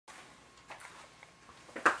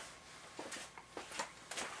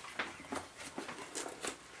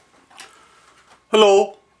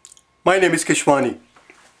Hello, my name is Keshwani.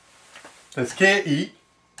 That's K-E-S-H-W-A-N-I.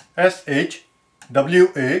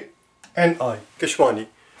 Keshwani.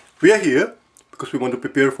 We are here because we want to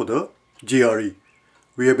prepare for the GRE.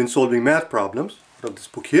 We have been solving math problems out of this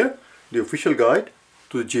book here, the official guide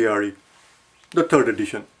to the GRE, the third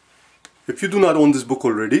edition. If you do not own this book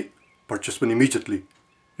already, purchase one immediately.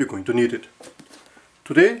 You're going to need it.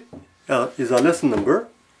 Today is our lesson number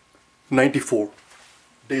 94.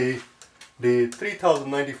 Day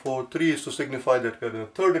 3094, 3 is to signify that we are in the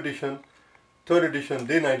third edition,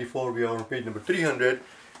 day 94, we are on page number 300,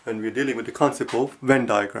 and we are dealing with the concept of Venn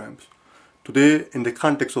diagrams. Today, in the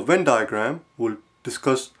context of Venn diagram, we'll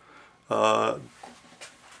discuss the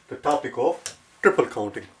topic of triple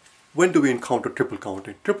counting. When do we encounter triple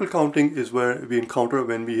counting? Triple counting is where we encounter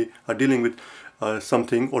when we are dealing with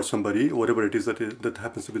something or somebody, whatever it is that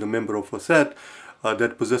happens to be the member of a set,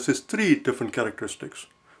 that possesses three different characteristics.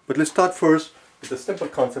 But let's start first with the simple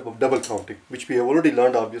concept of double counting, which we have already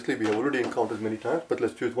learned, obviously, we have already encountered many times, but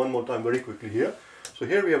let's do it one more time very quickly here. So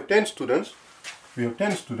here we have 10 students,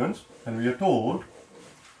 and we are told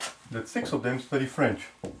that 6 of them study French.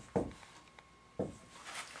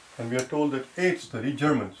 And we are told that 8 study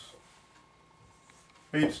Germans.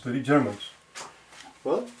 8 study Germans.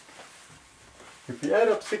 Well, if we add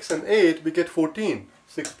up 6 and 8, we get 14.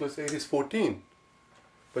 6 plus 8 is 14.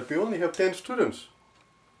 But we only have 10 students.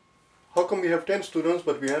 How come we have 10 students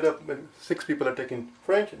but we add up 6 people are taking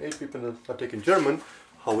French and 8 people are taking German?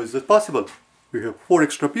 How is that possible? We have 4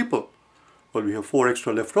 extra people. Well, we have 4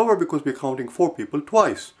 extra left over because we're counting 4 people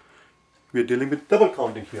twice. We're dealing with double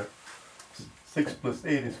counting here. 6 plus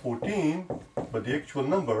 8 is 14, but the actual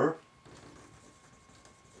number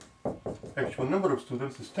of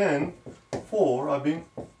students is 10. 4 are being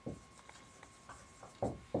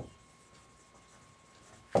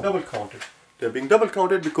double counted. They're being double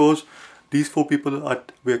counted because these 4 people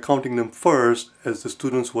we are counting them first as the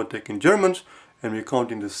students who are taking Germans, and we're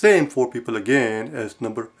counting the same 4 people again as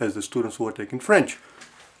the students who are taking French.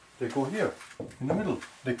 They go here in the middle.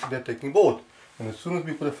 They're taking both. And as soon as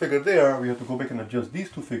we put a figure there, we have to go back and adjust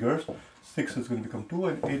these two figures. 6 is going to become 2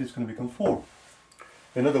 and 8 is going to become 4.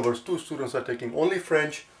 In other words, 2 students are taking only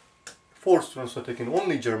French, 4 students are taking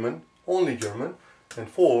only German, and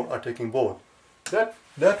 4 are taking both.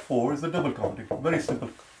 That 4 is the double counting. Very simple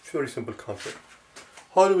concept.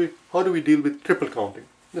 How do we deal with triple counting?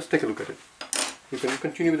 Let's take a look at it. We can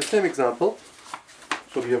continue with the same example.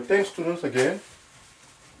 So we have 10 students again.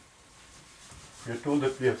 We are told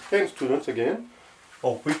that we have 10 students again,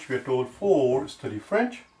 of which we are told 4 study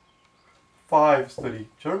French, 5 study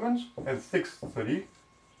Germans, and 6 study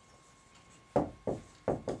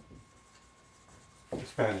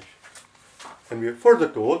Spanish. And we are further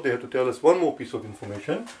told, they have to tell us one more piece of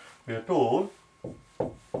information. We are told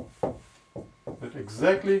that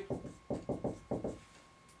exactly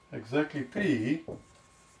 3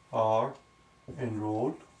 are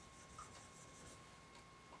enrolled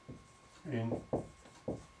in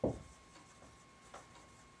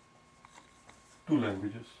 2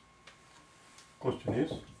 languages. Question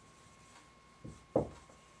is,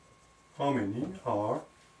 how many are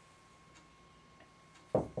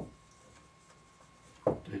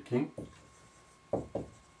taking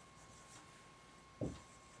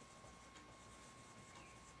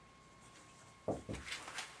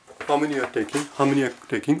how many are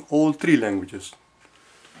taking all 3 languages?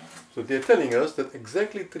 So they are telling us that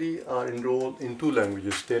exactly 3 are enrolled in 2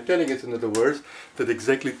 languages. They are telling us, in other words, that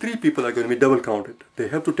exactly 3 people are going to be double counted. They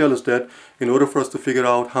have to tell us that in order for us to figure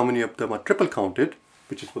out how many of them are triple counted,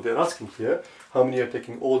 which is what they are asking here, how many are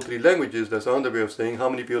taking all 3 languages. That's another way of saying how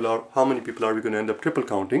many people are we going to end up triple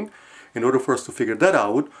counting. In order for us to figure that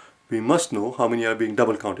out, we must know how many are being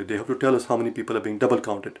double counted. They have to tell us how many people are being double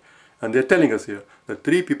counted. And they're telling us here that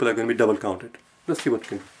 3 people are going to be double counted. Let's see what we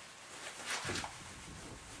can do.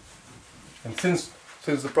 And since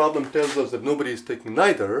the problem tells us that nobody is taking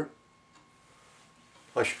neither,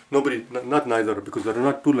 not neither, because there are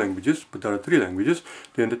not 2 languages, but there are 3 languages,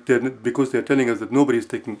 because they're telling us that nobody is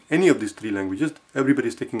taking any of these 3 languages, everybody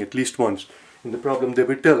is taking at least once. In the problem they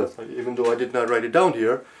will tell us, even though I did not write it down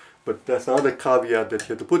here, but that's another caveat that you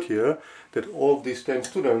have to put here, that all of these 10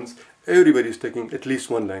 students, everybody is taking at least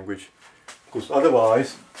 1 language. Because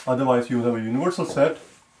otherwise you will have a universal set,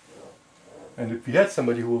 and if we had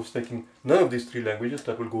somebody who was taking none of these 3 languages,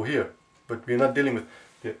 that will go here. But we are not dealing with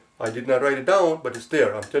it. I did not write it down, but it's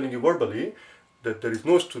there. I'm telling you verbally that there is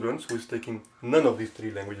no students who is taking none of these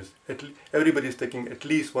 3 languages. Everybody is taking at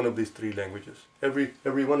least one of these 3 languages.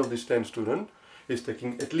 Every one of these 10 students is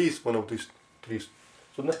taking at least one of these 3.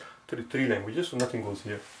 So not 3 languages, so nothing goes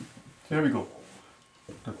here. So here we go.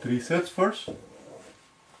 The 3 sets first.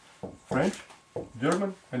 French,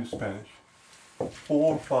 German, and Spanish.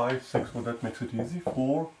 4, 5, 6. Well, that makes it easy.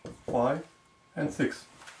 4, 5, and 6.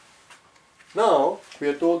 Now we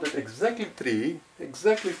are told that exactly three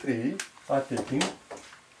are taking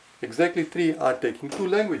 2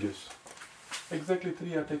 languages. Exactly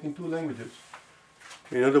 3 are taking 2 languages.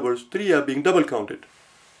 In other words, 3 are being double counted.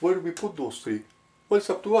 Where do we put those 3? Well, it's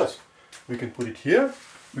up to us. We can put it here.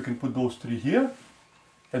 We can put those 3 here,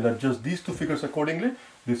 and adjust these 2 figures accordingly.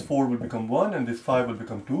 This 4 will become 1, and this 5 will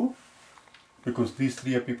become 2, because these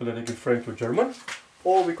 3 are people that are taking French or German.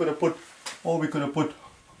 Or we could have put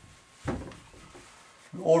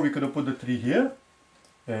the 3 here,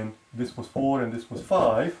 and this was 4 and this was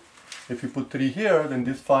 5. If you put 3 here, then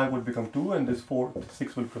this 5 will become 2 and this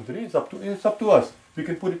 6 will become 3. It's up to us. We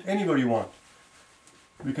can put it anywhere you want.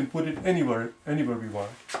 We can put it anywhere we want.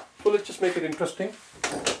 So let's just make it interesting.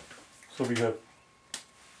 So we have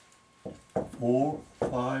 4,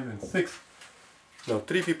 5, and 6. Now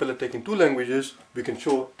 3 people are taking 2 languages. We can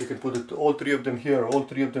put all 3 of them here, all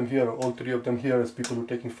 3 of them here, all 3 of them here as people who are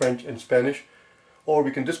taking French and Spanish. Or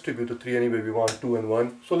we can distribute the 3 any way we want, 2 and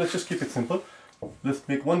 1. So let's just keep it simple. Let's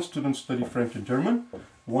make 1 student study French and German,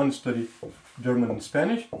 1 study German and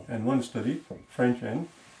Spanish, and 1 study French and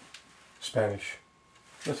Spanish.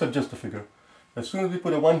 Let's adjust the figure. As soon as we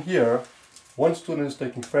put a 1 here, 1 student is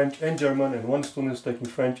taking French and German, and 1 student is taking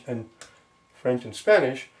French and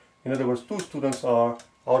Spanish. In other words, 2 students are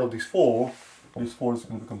out of these 4. This 4 is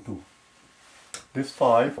going to become 2. This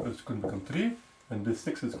 5 is going to become 3, and this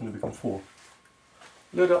 6 is going to become 4.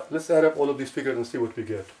 Let's add up all of these figures and see what we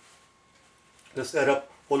get. Let's add up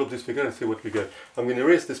all of these figures and see what we get. I'm going to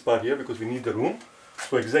erase this part here because we need the room.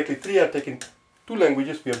 So exactly 3 are taking 2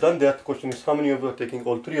 languages. We have done that. The question is how many of you are taking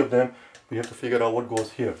all 3 of them. We have to figure out what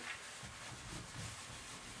goes here.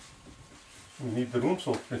 We need the room,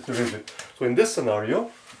 so let's erase it. So in this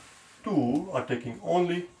scenario, 2 are taking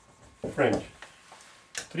only French.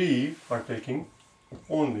 3 are taking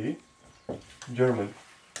only German.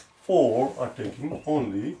 4 are taking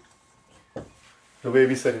only the way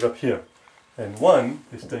we set it up here. And 1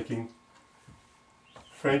 is taking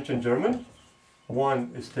French and German.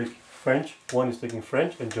 1 is taking French. 1 is taking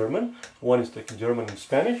French and German. 1 is taking German and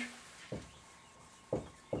Spanish.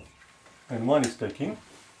 And 1 is taking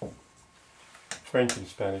French and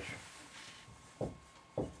Spanish.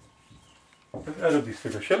 Let's add up these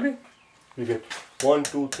figures, shall we? We get 1,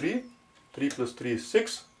 2, 3. 3 plus 3 is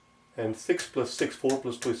 6. And 6 plus 6, 4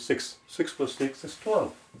 plus 2 is 6. 6 plus 6 is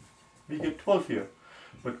 12. We get 12 here.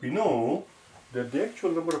 But we know that the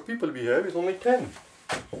actual number of people we have is only 10.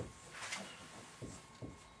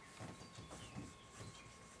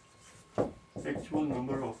 Actual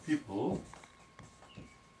number of people.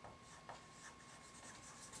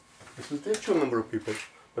 This is the actual number of people.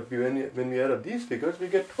 But when we add up these figures, we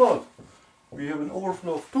get 12. We have an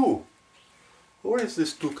overflow of 2. Where is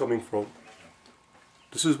this 2 coming from?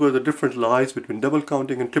 This is where the difference lies between double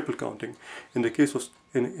counting and triple counting. In the case of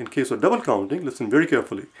double counting, listen very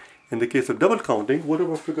carefully. In the case of double counting,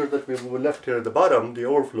 whatever figure that we were left here at the bottom, the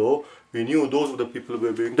overflow, we knew those were the people who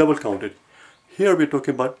were being double counted. Here we're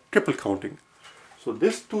talking about triple counting. So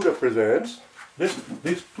this 2 represents this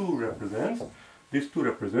 2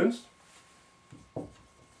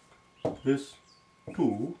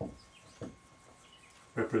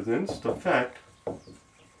 represents the fact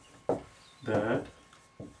that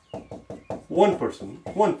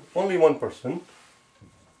only one person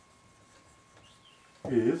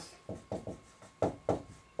is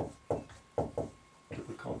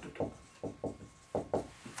triple counted.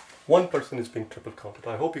 One person is being triple counted.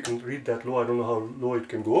 I hope you can read that low. I don't know how low it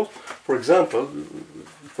can go. For example,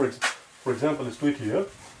 let's do it here.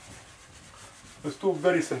 Let's do a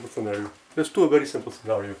very simple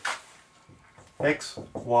scenario. X,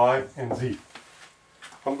 Y, and Z.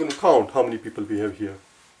 I'm going to count how many people we have here.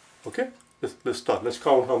 Okay? Let's start. Let's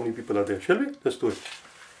count how many people are there, shall we? Let's do it.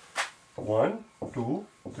 1, 2,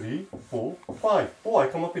 3, 4, 5. Oh, I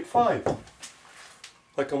come up with 5.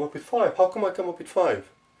 How come I come up with 5?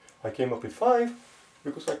 I came up with 5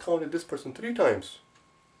 because I counted this person 3 times.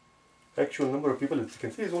 Actual number of people, as you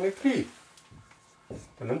can see, is only 3.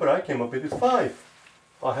 The number I came up with is 5.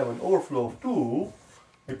 I have an overflow of 2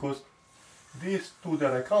 because these 2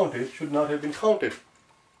 that I counted should not have been counted.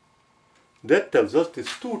 That tells us, this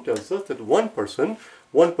 2 tells us that one person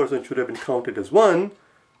should have been counted as 1,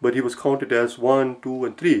 but he was counted as 1, 2,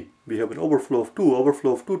 and 3. We have an overflow of 2.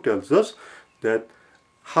 Overflow of 2 tells us that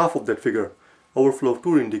half of that figure. Overflow of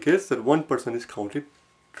 2 indicates that one person is counted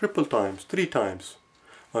triple times, 3 times.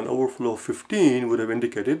 An overflow of 15 would have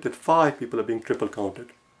indicated that 5 people are being triple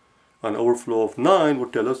counted. An overflow of 9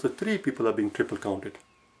 would tell us that 3 people are being triple counted.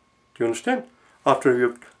 Do you understand? After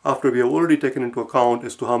we have already taken into account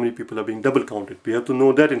as to how many people are being double counted. We have to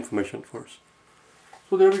know that information first.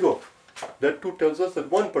 So there we go. That 2 tells us that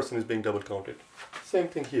one person is being double counted. Same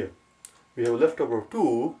thing here. We have a leftover of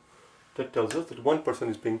 2 that tells us that one person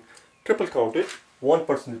is being triple counted. One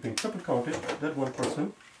person is being triple counted. That one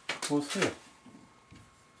person goes here.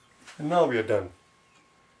 And now we are done.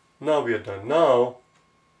 Now we are done. Now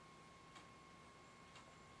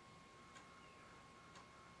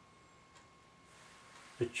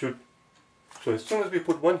it should, so as soon as we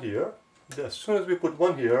put 1 here,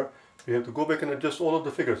 we have to go back and adjust all of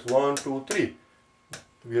the figures. 1, 2, 3.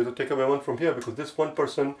 We have to take away 1 from here because this one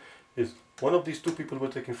person is one of these 2 people who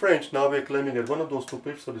are taking French. Now we are claiming that one of those 2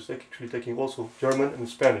 people is actually taking also German and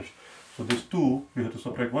Spanish. So this 2, we have to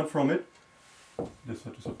subtract 1 from it. This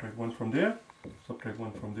have to subtract 1 from there, subtract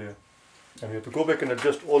 1 from there. And we have to go back and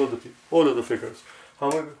adjust all of the figures.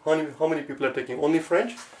 How many people are taking only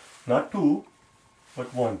French? Not 2,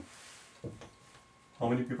 but 1. How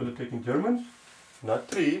many people are taking German? Not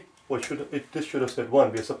 3. This should have said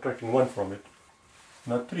 1. We are subtracting 1 from it.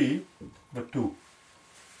 Not 3, but 2.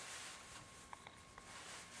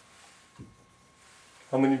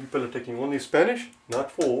 How many people are taking only Spanish? Not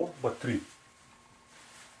 4, but 3.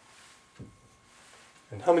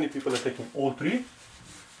 And how many people are taking all 3?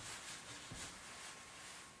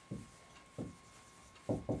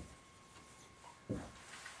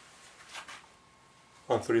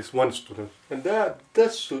 Answer is 1 student. And that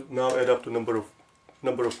should now add up to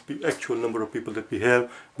actual number of people that we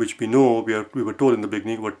have, which we know we were told in the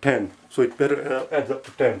beginning were 10. So it better adds up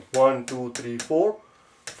to 10. 1, 2, 3, 4,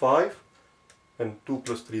 5, and 2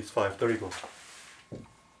 plus 3 is 5. There you go.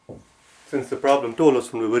 Since the problem told us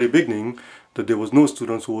from the very beginning that there was no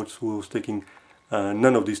students who was taking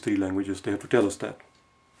none of these 3 languages, they have to tell us that.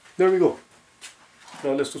 There we go.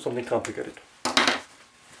 Now let's do something complicated.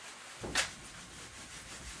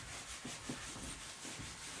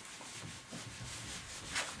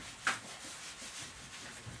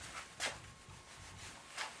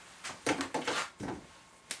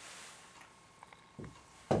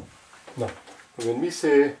 Now, when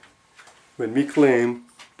we claim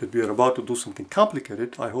that we are about to do something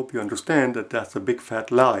complicated, I hope you understand that that's a big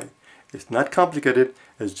fat lie. It's not complicated,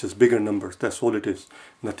 it's just bigger numbers. That's all it is.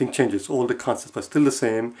 Nothing changes. All the concepts are still the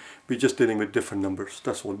same. We're just dealing with different numbers.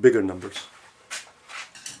 That's all, bigger numbers.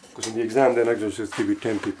 Because in the exam, they're not just give you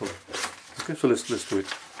 10 people. Okay, so let's do it.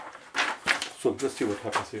 So let's see what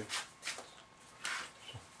happens here.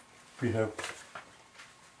 We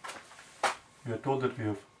are told that we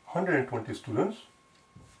have 120 students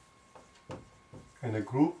and a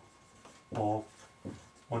group of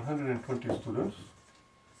 120 students.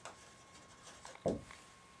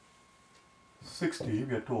 60,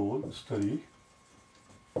 we are told, study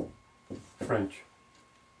French,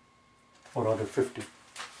 or rather 50.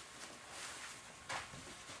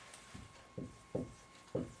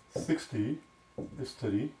 60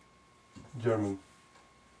 study German,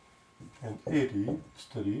 and 80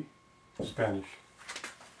 study Spanish.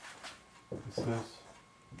 It says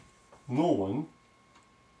no one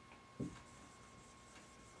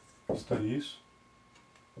studies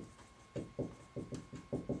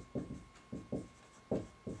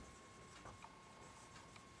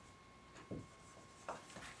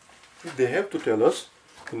they have to tell us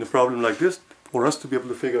in a problem like this, for us to be able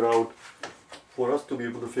to figure out,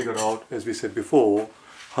 as we said before,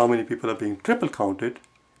 how many people are being triple counted.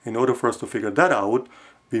 In order for us to figure that out,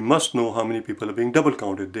 we must know how many people are being double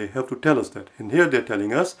counted. They have to tell us that. And here they're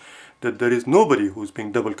telling us that there is nobody who's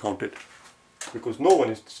being double counted, because no one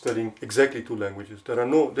is studying exactly 2 languages. There's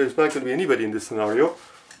not going to be anybody in this scenario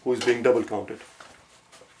who is being double counted.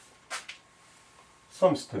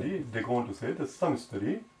 Some study, they go on to say that some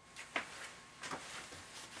study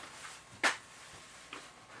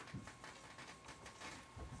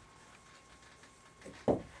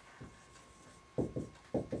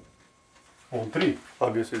all 3.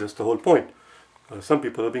 Obviously, that's the whole point. Some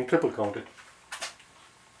people are being triple counted.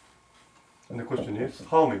 And the question is,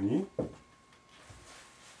 how many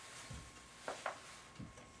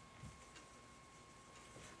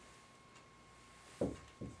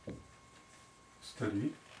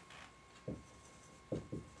studied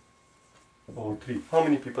all 3? How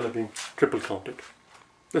many people are being triple counted?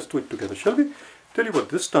 Let's do it together, shall we? Tell you what,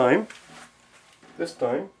 this time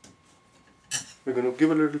we're going to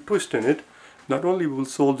give a little twist in it. Not only will we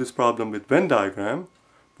solve this problem with Venn diagram,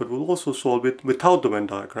 but we'll also solve it without the Venn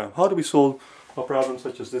diagram. How do we solve a problem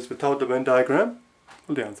such as this without the Venn diagram?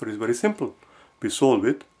 Well, the answer is very simple. We solve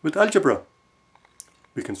it with algebra.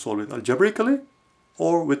 We can solve it algebraically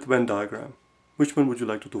or with Venn diagram. Which one would you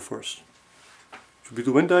like to do first? Would Should we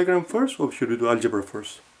do Venn diagram first or should we do algebra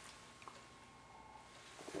first?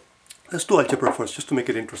 Let's do algebra first, just to make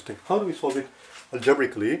it interesting. How do we solve it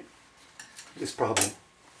algebraically, this problem?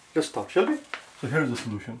 Let's start, shall we? So here's the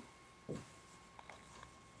solution.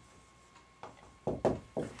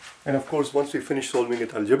 And of course, once we finish solving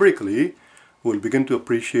it algebraically, we'll begin to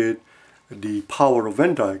appreciate the power of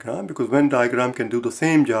Venn diagram, because Venn diagram can do the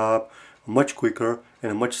same job much quicker in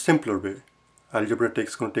a much simpler way. Algebra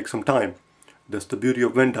going to take some time. That's the beauty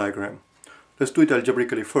of Venn diagram. Let's do it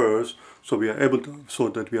algebraically first, so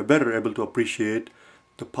that we are better able to appreciate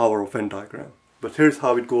the power of Venn diagram. But here's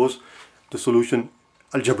how it goes, the solution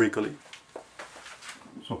algebraically.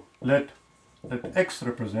 So let x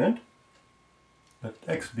represent, let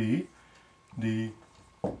x be the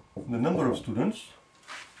number of students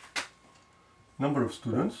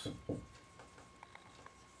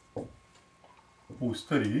who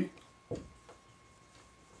study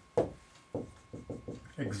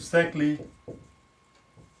exactly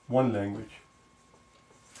one language.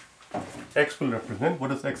 X will represent, what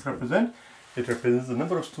does x represent? It represents the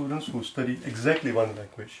number of students who study exactly one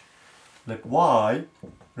language. Let y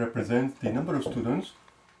represent the number of students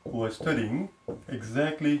who are studying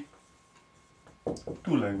exactly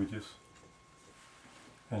two languages.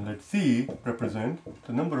 And let z represent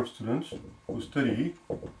the number of students who study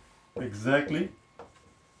exactly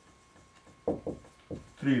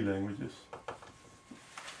 3 languages.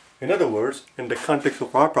 In other words, in the context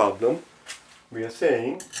of our problem, we are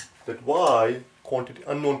saying that y,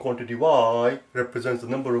 unknown quantity y, represents the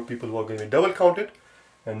number of people who are going to be double counted,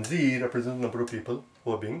 and z represents the number of people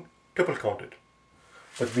who are being triple counted.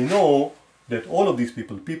 But we know that all of these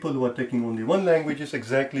people who are taking only one language is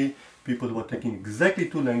exactly, people who are taking exactly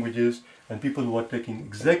 2 languages, and people who are taking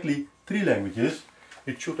exactly 3 languages,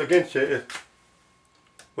 it should again say,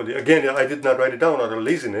 well, again, I did not write it down out of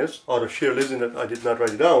laziness, out of sheer laziness, I did not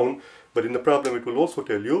write it down, but in the problem it will also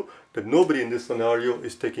tell you that nobody in this scenario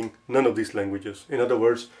is taking none of these languages. In other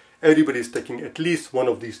words, everybody is taking at least one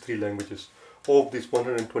of these 3 languages. Of these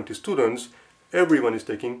 120 students, everyone is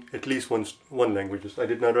taking at least one language. I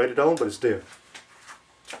did not write it down, but it's there.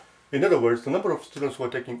 In other words, the number of students who are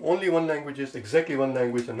taking only one language is exactly one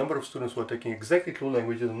language, and number of students who are taking exactly 2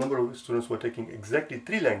 languages, and number of students who are taking exactly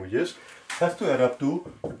 3 languages has to add up to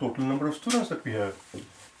the total number of students that we have.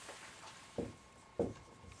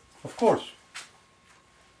 Of course,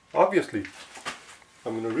 obviously,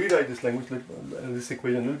 I'm going to rewrite this this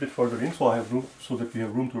equation a little bit further in, so that we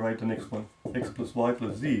have room to write the next one. X plus y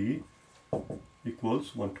plus z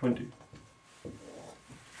equals 120.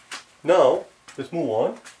 Now, let's move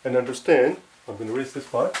on and understand. I'm going to erase this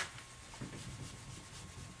part.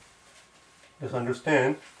 Let's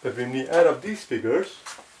understand that when we add up these figures,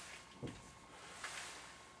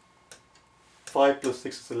 5 plus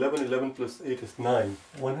 6 is 11, 11 plus 8 is 9,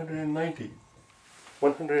 190.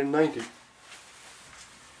 190.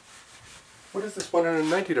 What does this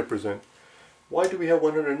 190 represent? Why do we have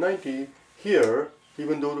 190 here,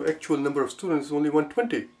 even though the actual number of students is only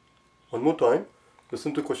 120? One more time,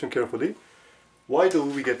 listen to the question carefully. Why do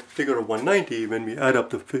we get the figure of 190 when we add up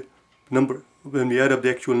the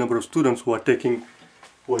actual number of students who are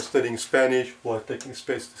studying Spanish, who are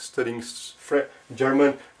studying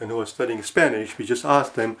German, and who are studying Spanish? We just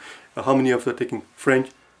ask them how many of them are taking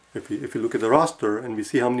French. If you look at the roster and we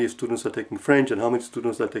see how many students are taking French and how many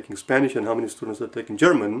students are taking Spanish and how many students are taking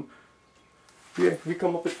German, we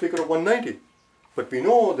come up with a figure of 190. But we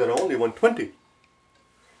know there are only 120.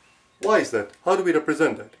 Why is that? How do we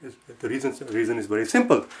represent that? The reason is very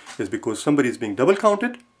simple. It's because somebody is being double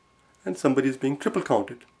counted and somebody is being triple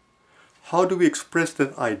counted. How do we express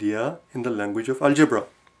that idea in the language of algebra?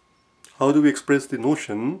 How do we express the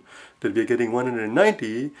notion that we are getting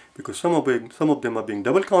 190 because some of them are being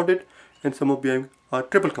double counted and some of them are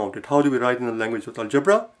triple counted? How do we write in the language of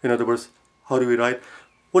algebra? In other words, how do we write?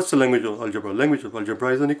 What's the language of algebra? Language of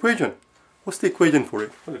algebra is an equation. What's the equation for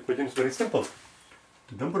it? Well, the equation is very simple.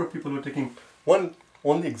 The number of people who are taking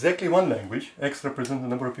only exactly one language, x represents the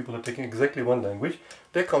number of people who are taking exactly one language,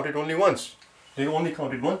 they counted only once. They only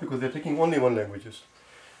counted once because they're taking only one languages.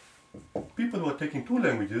 People who are taking 2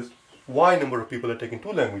 languages, y number of people are taking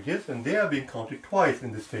 2 languages, and they are being counted twice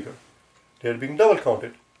in this figure. They are being double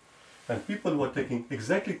counted. And people who are taking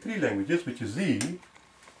exactly 3 languages, which is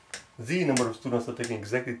z number of students are taking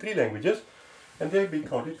exactly 3 languages, and they are being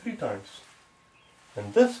counted 3 times.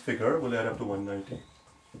 And this figure will add up to 190.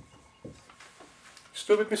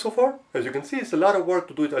 Still with me so far? As you can see, it's a lot of work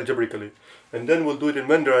to do it algebraically. And then we'll do it in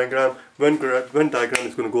Venn diagram. Venn diagram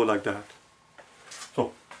is going to go like that.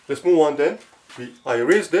 So, let's move on then. I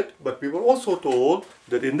erased it, but we were also told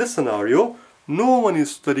that in this scenario, no one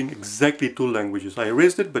is studying exactly 2 languages. I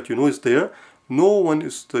erased it, but you know it's there. No one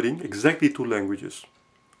is studying exactly 2 languages.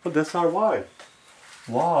 Well, that's our y.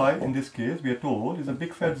 Y, in this case, we are told, is a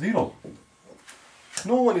big fat 0.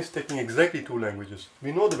 No one is taking exactly 2 languages.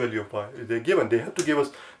 We know the value of y. They're given. They have to give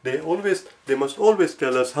us, they must always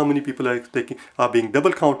tell us how many people are being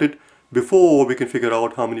double counted before we can figure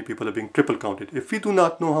out how many people are being triple counted. If we do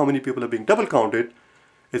not know how many people are being double counted,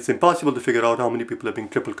 it's impossible to figure out how many people are being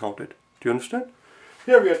triple counted. Do you understand?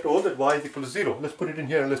 Here we are told that y is equal to 0. Let's put it in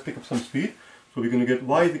here and let's pick up some speed. So we're going to get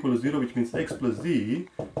y is equal to 0, which means x plus z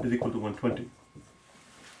is equal to 120.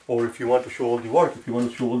 Or if you want to show all the work, if you want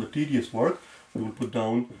to show all the tedious work, we will put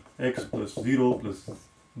down x plus 0 plus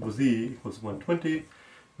z equals 120,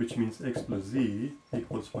 which means x plus z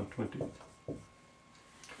equals 120.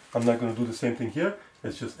 I'm not going to do the same thing here.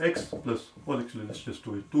 It's just x plus, well actually let's just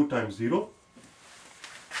do it. 2 times 0.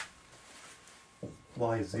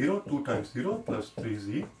 Y is 0, 2 times 0 plus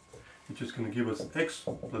 3z, which is going to give us x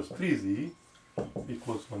plus 3z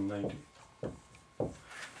equals 190.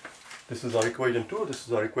 This is our equation 2, this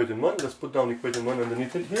is our equation 1. Let's put down equation 1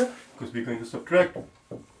 underneath it here, because we're going to subtract.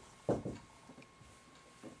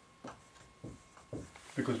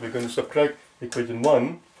 Equation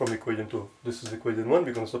 1 from equation 2. This is equation 1,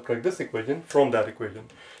 we're going to subtract this equation from that equation.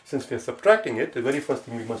 Since we are subtracting it, the very first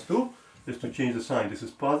thing we must do is to change the sign. This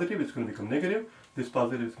is positive, it's going to become negative. This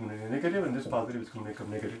positive is going to be negative, and this positive is going to become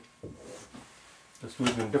negative. Let's do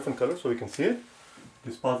it in a different color so we can see it.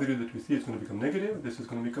 This positive that we see is going to become negative, this is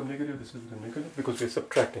going to become negative, this is going to become negative, because we're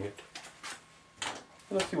subtracting it.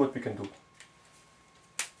 So let's see what we can do.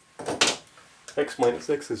 X minus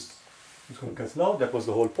x is going to cancel out, that was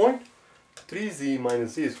the whole point. 3z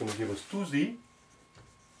minus z is going to give us 2z.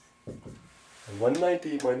 And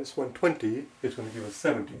 190 minus 120 is going to give us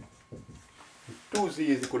 70. If 2z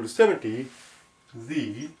is equal to 70,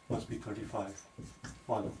 z must be 35.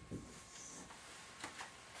 Follow.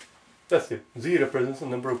 That's it. Z represents the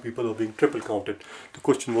number of people who are being triple counted. The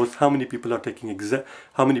question was how many people are taking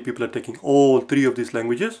all 3 of these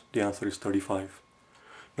languages? The answer is 35.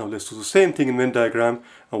 Now let's do the same thing in Venn diagram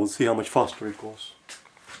and we'll see how much faster it goes.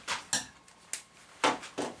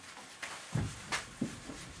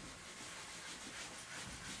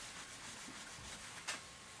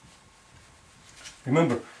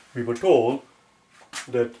 Remember, we were told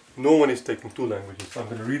that no one is taking 2 languages. I'm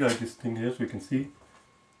going to rewrite this thing here so you can see.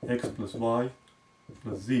 X plus y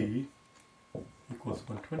plus z equals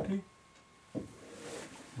 120.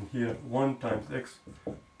 And here 1 times x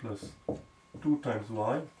plus 2 times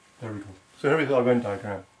y. There we go. So here is our Venn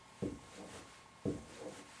diagram.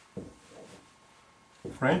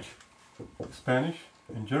 French, Spanish,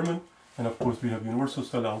 and German. And of course we have universal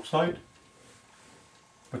cell outside.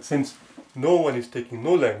 But since no one is taking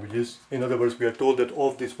no languages, in other words, we are told that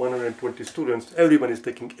of these 120 students, everyone is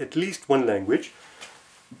taking at least 1 language.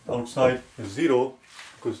 Outside is 0,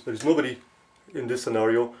 because there is nobody in this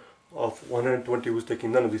scenario of 120 who is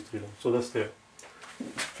taking none of these 3 languages. So that's there.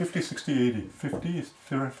 50, 60, 80. 50 is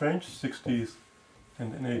French, 60 is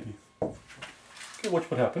and then 80. Okay, watch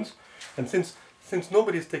what happens. And since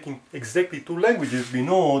nobody is taking exactly 2 languages, we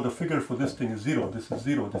know the figure for this thing is 0. This is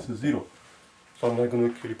 0, this is 0. So I'm not going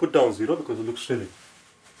to actually put down 0 because it looks silly.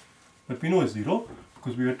 But we know it's 0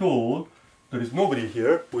 because we are told there is nobody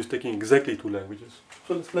here who is taking exactly 2 languages.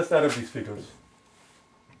 So let's add up these figures.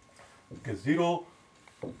 Okay, 0,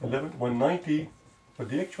 11, 190, but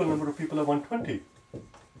the actual number of people are 120.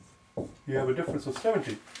 You have a difference of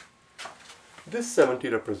 70. This 70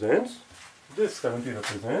 represents, that's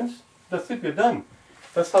it, we're done.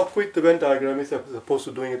 That's how quick the Venn diagram is as opposed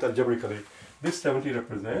to doing it algebraically. This 70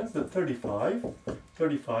 represents the 35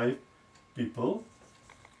 people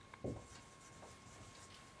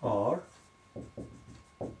are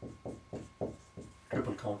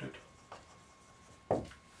triple counted.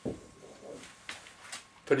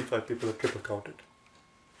 35 people are triple counted.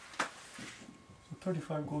 So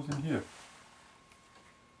 35 goes in here.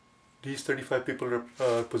 These 35 people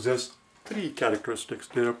possess 3 characteristics.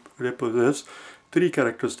 They possess 3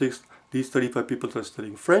 characteristics. These 35 people are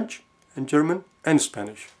studying French and German and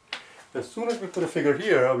Spanish. As soon as we put a figure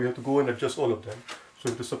here, we have to go and adjust all of them. So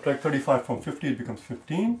if we subtract 35 from 50, it becomes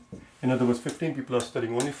 15. In other words, 15 people are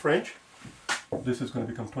studying only French. This is going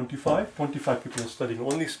to become 25. 25 people are studying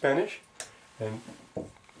only Spanish. And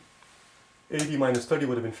 80 minus 30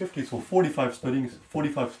 would have been 50, so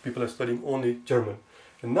 45 people are studying only German.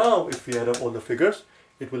 And now, if we add up all the figures,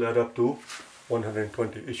 it will add up to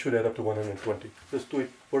 120. It should add up to 120. Let's do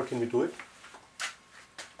it. Where can we do it?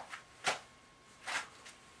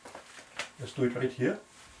 Let's do it right here.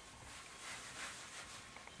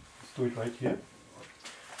 Let's do it right here.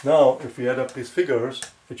 Now, if we add up these figures,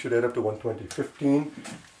 it should add up to 120.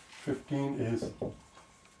 15 is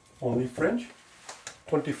only French.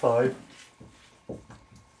 25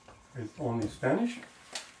 is only Spanish.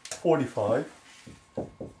 45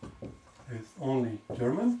 is only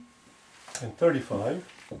German. And 35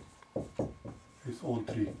 is all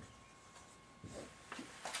three.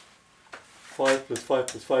 5 plus 5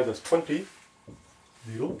 plus 5 is 20.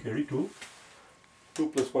 0, carry 2. 2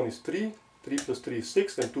 plus 1 is 3. 3 plus 3 is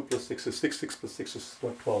 6, and 2 plus 6 is 6. 6 plus 6 is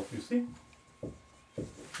 12, you see?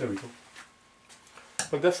 There we go.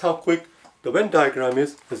 But that's how quick the Venn diagram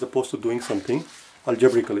is, as opposed to doing something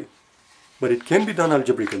algebraically. But it can be done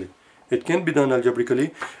algebraically. It can be done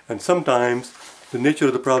algebraically, and sometimes the nature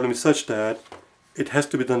of the problem is such that it has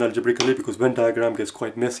to be done algebraically because Venn diagram gets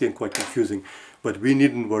quite messy and quite confusing. But we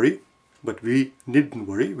needn't worry. We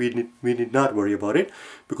need not worry about it,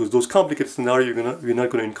 because those complicated scenarios we're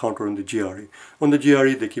not going to encounter on the GRE. On the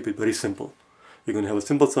GRE, they keep it very simple. You're going to have a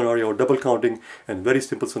simple scenario of double counting and very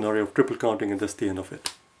simple scenario of triple counting, and that's the end of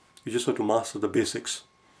it. You just have to master the basics.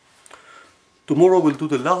 Tomorrow we'll do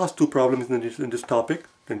the last two problems in this topic,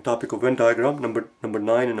 the topic of Venn diagram, number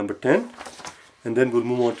 9 and number 10, and then we'll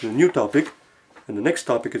move on to the new topic. And the next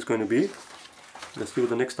topic is going to be, let's see what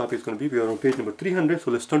the next topic is going to be. We are on page number 300,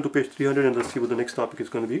 so let's turn to page 300 and let's see what the next topic is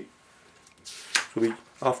going to be. So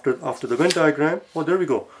after the Venn diagram, oh, there we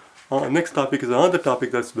go. Next topic is another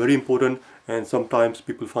topic that's very important, and sometimes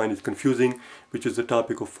people find it confusing, which is the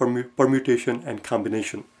topic of permutation and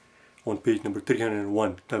combination on page number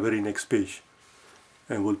 301, the very next page.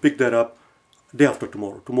 And we'll pick that up day after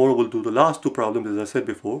tomorrow. Tomorrow we'll do the last two problems, as I said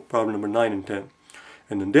before, problem number 9 and 10.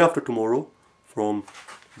 And then day after tomorrow, from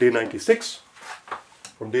day 96,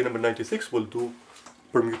 from day number 96, we'll do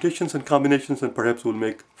permutations and combinations, and perhaps we'll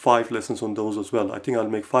make 5 lessons on those as well. I think I'll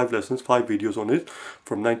make 5 lessons, 5 videos on it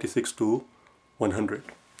from 96 to 100.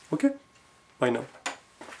 Okay? Bye now.